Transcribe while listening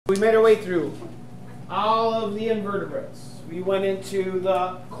We made our way through all of the invertebrates. We went into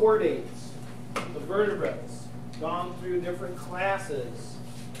the chordates, the vertebrates, gone through different classes.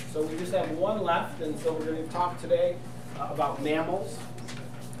 So we just have one left, and so we're going to talk today about mammals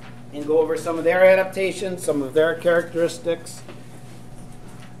and go over some of their adaptations, some of their characteristics,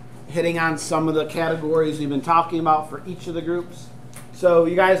 hitting on some of the categories we've been talking about for each of the groups. So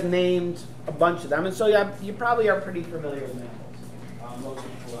you guys named a bunch of them, and so you probably are pretty familiar with mammals. Most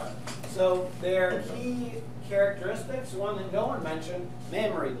people are. So their key characteristics, one that no one mentioned,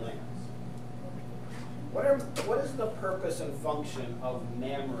 mammary glands. What is the purpose and function of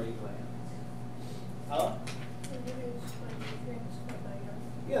mammary glands? Huh?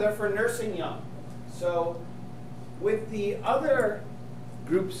 Yeah, they're for nursing young. So with the other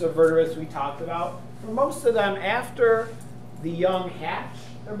groups of vertebrates we talked about, for most of them, after the young hatch,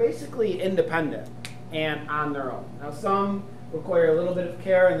 they're basically independent and on their own. Now some require a little bit of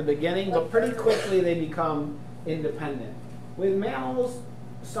care in the beginning, but pretty quickly they become independent. With mammals,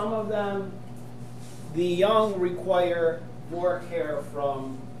 some of them, the young require more care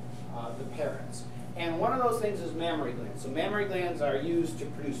from the parents. And one of those things is mammary glands. So mammary glands are used to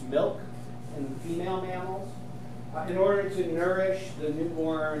produce milk in female mammals in order to nourish the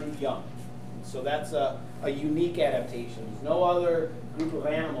newborn young. So that's a unique adaptation. No other group of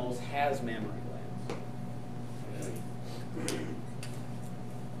animals has mammary glands.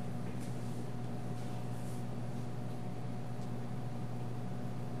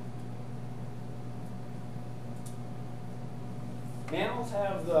 Mammals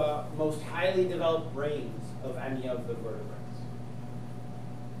have the most highly developed brains of any of the vertebrates.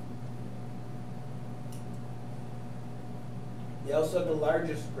 They also have the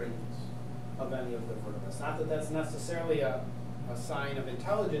largest brains of any of the vertebrates. Not that that's necessarily a sign of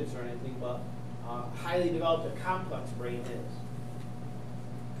intelligence or anything, but highly developed a complex brain is.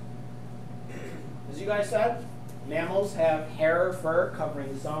 As you guys said, mammals have hair or fur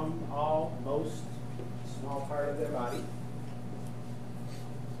covering some, all, most, small part of their body.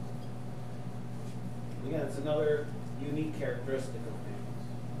 Again, it's another unique characteristic of mammals.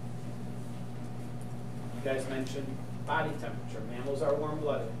 You guys mentioned body temperature. Mammals are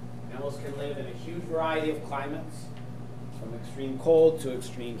warm-blooded. Mammals can live in a huge variety of climates, from extreme cold to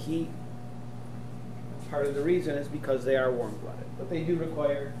extreme heat. Part of the reason is because they are warm-blooded, but they do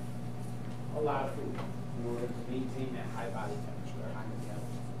require a lot of food in order to maintain that high body temperature, or high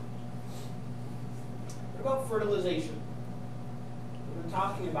metabolism. What about fertilization? We've been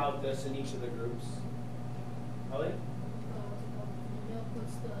talking about this in each of the groups. Ellie? Milk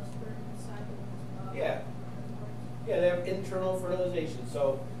puts the sperm inside the Yeah, they have internal fertilization.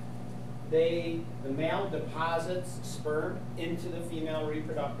 So the male deposits sperm into the female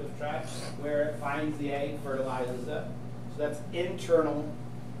reproductive tract where it finds the egg, fertilizes it. So that's internal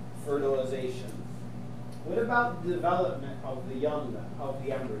fertilization. What about the development of the young, of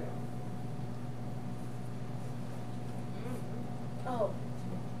the embryo? Oh.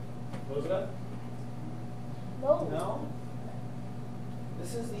 What was that? No?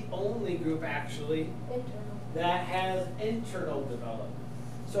 This is the only group, actually, that has internal development.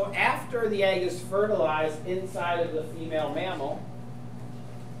 So after the egg is fertilized inside of the female mammal,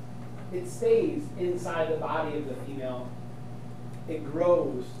 it stays inside the body of the female. It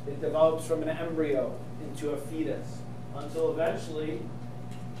grows. It develops from an embryo into a fetus until eventually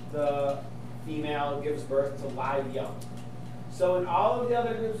the female gives birth to live young. So in all of the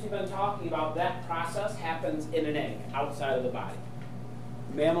other groups we've been talking about, that process happens in an egg, outside of the body.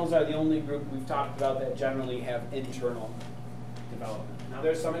 Mammals are the only group we've talked about that generally have internal development. Now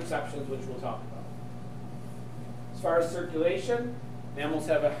there's some exceptions which we'll talk about. As far as circulation, mammals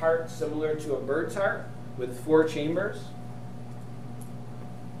have a heart similar to a bird's heart with 4 chambers.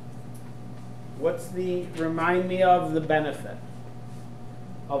 Remind me of the benefit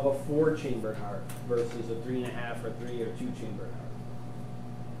of a 4-chambered heart versus a 3.5 or 3 or 2-chambered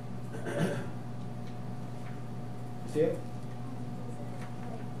heart. See it?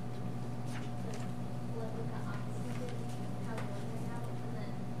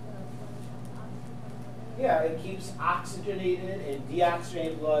 Yeah, it keeps oxygenated and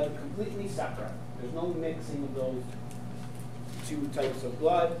deoxygenated blood completely separate. There's no mixing of those two types of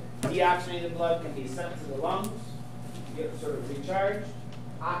blood. Deoxygenated blood can be sent to the lungs, get sort of recharged.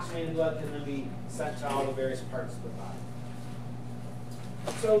 Oxygenated blood can then be sent to all the various parts of the body.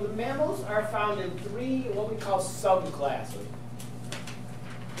 So the mammals are found in 3 what we call subclasses.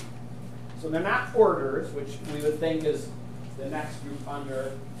 So they're not orders, which we would think is the next group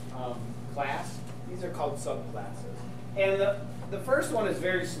under class. These are called subclasses. And the first one is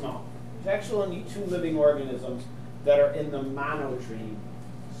very small. There's actually only 2 living organisms that are in the monotreme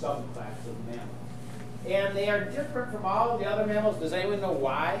subclass of mammals. And they are different from all of the other mammals. Does anyone know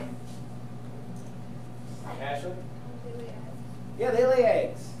why? Ashley? Yeah, they lay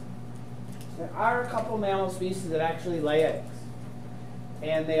eggs. There are a couple mammal species that actually lay eggs.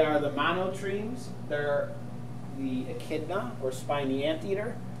 And they are the monotremes, they're the echidna, or spiny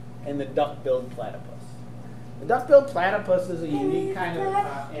anteater, and the duck-billed platypus. The duck-billed platypus is a unique kind of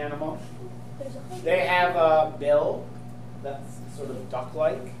animal. They have a bill that's sort of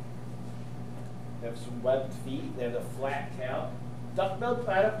duck-like. They have some webbed feet. They have a flat tail. Duck-billed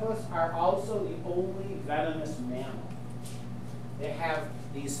platypus are also the only venomous mammal. They have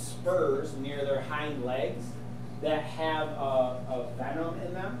these spurs near their hind legs that have a venom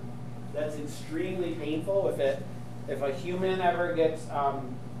in them that's extremely painful. If a human ever gets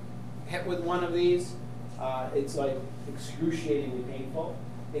hit with one of these, it's like excruciatingly painful.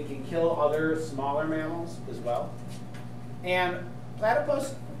 It can kill other smaller mammals as well. And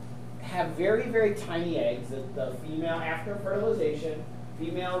platypus have very, very tiny eggs that the female, after fertilization,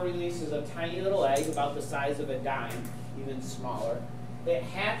 female releases a tiny little egg about the size of a dime, even smaller. It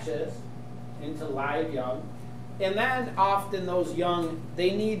hatches into live young. And then often those young,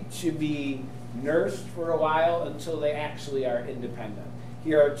 they need to be nursed for a while until they actually are independent.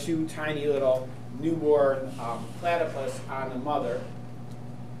 Here are two tiny little newborn platypus on a mother.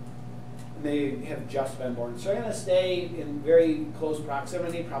 They have just been born. So they're going to stay in very close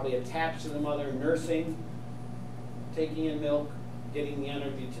proximity, probably attached to the mother, nursing, taking in milk, getting the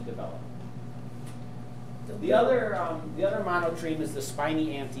energy to develop. The other monotreme is the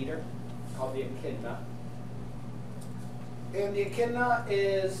spiny anteater, called the echidna. And the echidna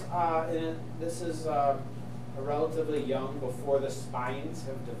is, this is a relatively young, before the spines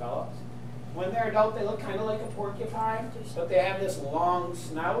have developed. When they're adult, they look kind of like a porcupine, but they have this long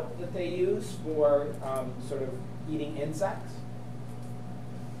snout that they use for sort of eating insects.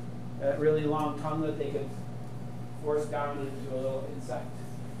 A really long tongue that they can force down into a little insect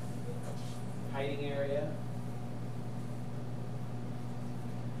hiding area.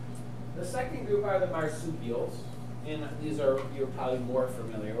 The second group are the marsupials, and these are you're probably more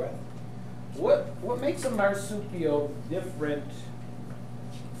familiar with. What makes a marsupial different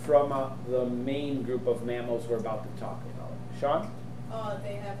from the main group of mammals we're about to talk about? Sean?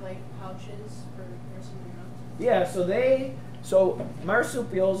 They have like pouches for nursing around. Yeah, so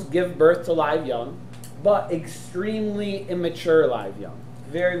marsupials give birth to live young, but extremely immature live young.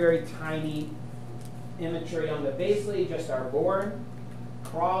 Very, very tiny, immature young that basically just are born,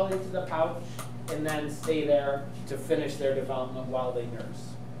 crawl into the pouch, and then stay there to finish their development while they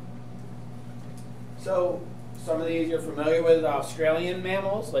nurse. So some of these you're familiar with, Australian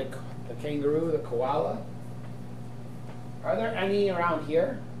mammals like the kangaroo, the koala. Are there any around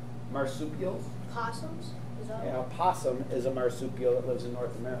here? Marsupials? Possums? Is that Yeah, a possum is a marsupial that lives in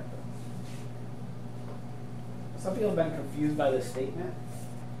North America. Some people have been confused by this statement.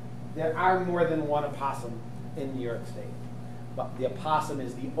 There are more than one opossum in New York State, but the opossum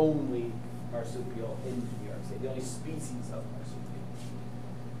is the only marsupial in New York State, the only species of marsupial.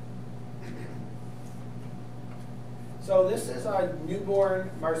 So this is a newborn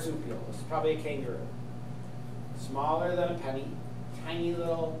marsupial. This is probably a kangaroo. Smaller than a penny, tiny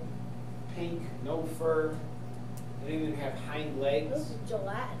little pink, no fur. They don't even have hind legs. This is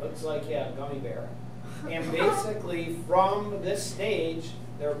gelatinous. Looks like, yeah, a gummy bear. And basically from this stage,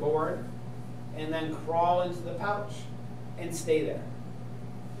 they're born and then crawl into the pouch and stay there.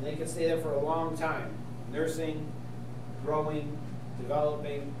 And they can stay there for a long time, nursing, growing,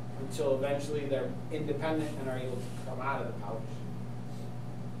 developing, until eventually they're independent and are able to come out of the pouch.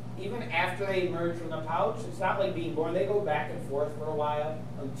 Even after they emerge from the pouch, it's not like being born. They go back and forth for a while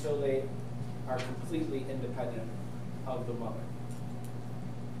until they are completely independent of the mother.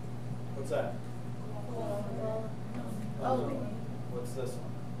 What's that? What's this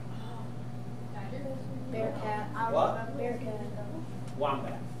one? Bearcat. What? Bearcat.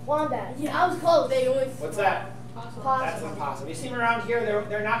 Wombat. Wombat. Yeah, I was close. They always. What's that? Possum. That's an opossum. You see them around here,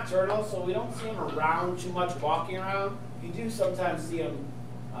 they're nocturnal, so we don't see them around too much walking around. You do sometimes see them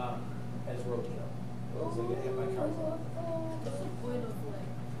as rodeo. Those that get hit by cars. What's the point of like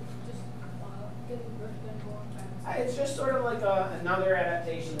just getting birth done a long time? It's just sort of like another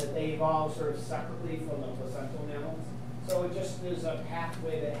adaptation that they evolved sort of separately from the placental mammals. So it just is a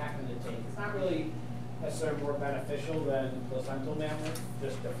pathway they happen to take. It's not really necessarily more beneficial than placental mammals,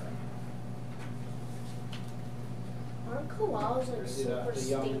 just different. Aren't koalas like There's super the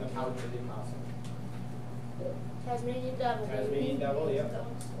young in stinky? the pouch of the opossum. Tasmanian devil. baby. Tasmanian devil, yep.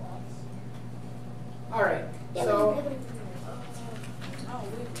 All right, so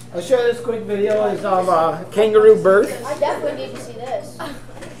I'll show you this quick video. It's of kangaroo birth. I definitely need to see this.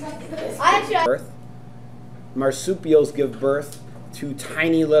 birth. Marsupials give birth to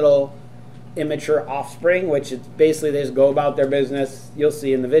tiny little immature offspring, which is basically they just go about their business. You'll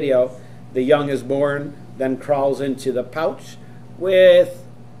see in the video. The young is born, then crawls into the pouch. With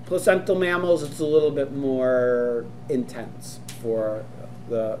placental mammals, it's a little bit more intense for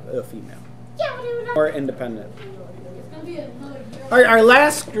the female. More independent. Our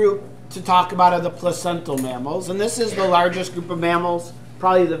last group to talk about are the placental mammals, and this is the largest group of mammals.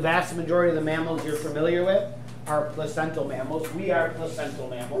 Probably the vast majority of the mammals you're familiar with are placental mammals. We are placental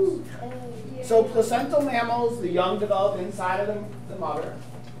mammals. So placental mammals, the young develop inside of the mother,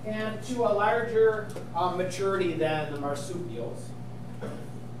 and to a larger maturity than the marsupials.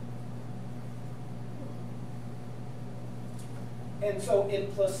 And so in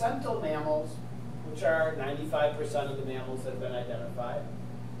placental mammals, which are 95% of the mammals that have been identified,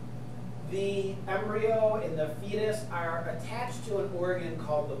 the embryo and the fetus are attached to an organ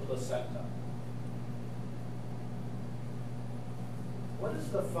called the placenta. What is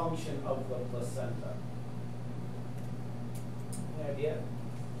the function of the placenta? Any idea?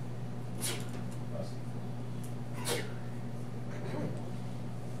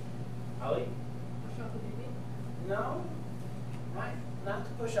 Holly? Push out the baby. No? Not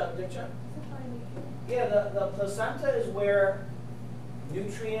to push up, did you? Yeah, the placenta is where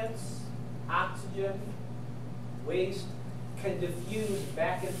nutrients, oxygen, waste can diffuse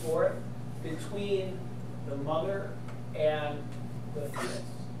back and forth between the mother and the fetus.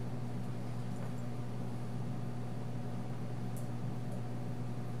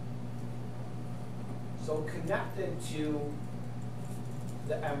 So connected to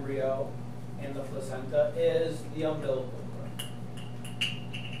the embryo and the placenta is the umbilical cord.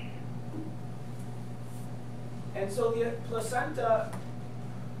 And so the placenta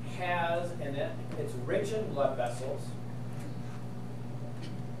has in it, it's rich in blood vessels.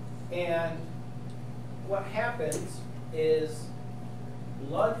 And what happens is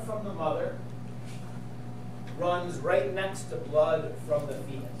blood from the mother runs right next to blood from the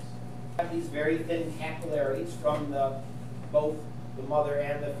fetus. Have these very thin capillaries from both the mother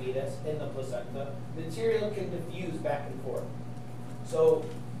and the fetus in the placenta. Material can diffuse back and forth. So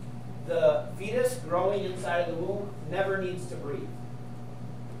the fetus growing inside of the womb never needs to breathe.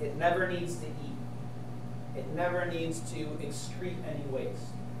 It never needs to eat. It never needs to excrete any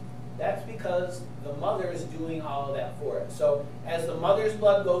waste. That's because the mother is doing all of that for it. So as the mother's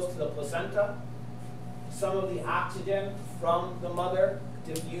blood goes to the placenta, some of the oxygen from the mother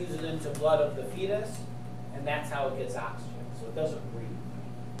diffuses into blood of the fetus, and that's how it gets oxygen. So it doesn't breathe.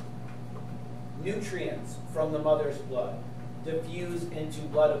 Nutrients from the mother's blood diffuse into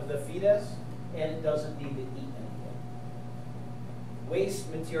blood of the fetus, and it doesn't need to eat anything. Waste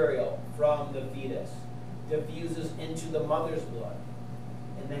material from the fetus diffuses into the mother's blood,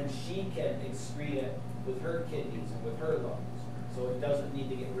 and then she can excrete it with her kidneys and with her lungs, so it doesn't need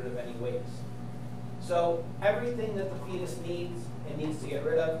to get rid of any waste. So everything that the fetus needs and needs to get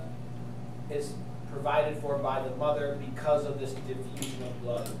rid of is provided for by the mother because of this diffusion of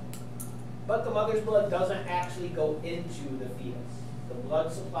blood. But the mother's blood doesn't actually go into the fetus. The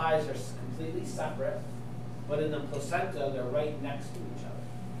blood supplies are completely separate, but in the placenta, they're right next to each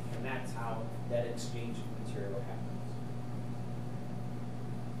other. And that's how that exchange of material happens.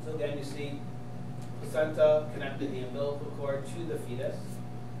 So again, you see placenta connected the umbilical cord to the fetus.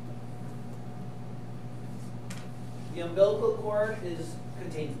 The umbilical cord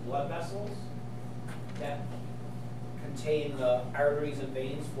contains blood vessels that contain the arteries and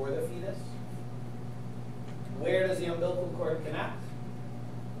veins for the fetus. Where does the umbilical cord connect?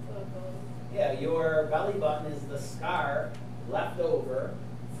 Yeah, your belly button is the scar left over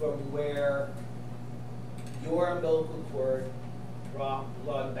from where your umbilical cord brought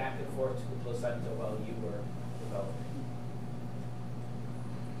blood back and forth to the placenta while you were developing.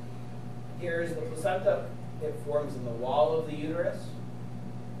 Here's the placenta. It forms in the wall of the uterus.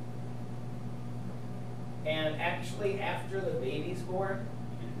 And actually, after the baby's born,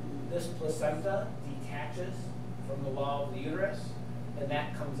 this placenta detaches from the wall of the uterus, and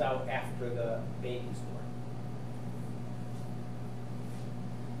that comes out after the baby's born.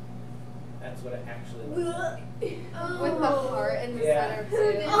 That's what it actually looks like. With the heart in the center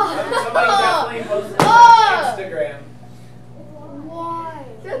too. Somebody definitely posted it on Instagram. Why?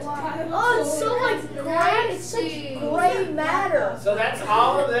 That's It's so like gray. It's such gray matter. So that's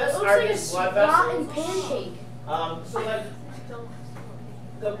all of this It are looks these like a blood rotten vessels. pancake. So then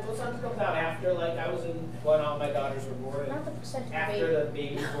the placenta comes out after, like I was in when all my daughters were born. Not the placenta, After baby. the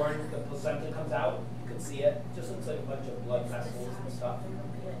baby's born, the placenta comes out. You can see it. Just looks like a bunch of blood vessels and stuff.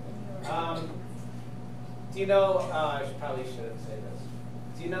 Do you know? I probably shouldn't say this.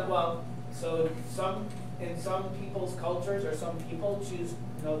 Do you know? Well, So in some people's cultures or some people choose,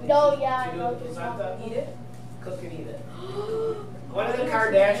 No, to yeah, I do know the what you're placenta. talking Eat it? Cook and eat it. One of the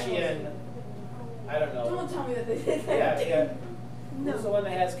Kardashian, I don't know. Don't tell me that they did that. Yeah. Who's the one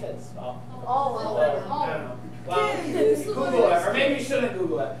that has kids? Oh, Oh, I don't know. Well, Google it, or maybe you shouldn't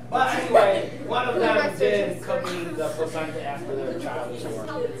Google it. But anyway, one of them did cook and eat the placenta after their child was born.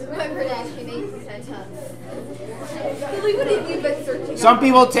 My Kardashian ate placenta. Really, what have you been searching? Some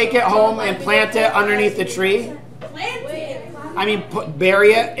people take it home and plant it underneath the tree. Plant it. I mean,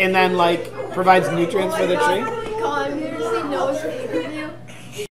 bury it and then like provides nutrients for the tree.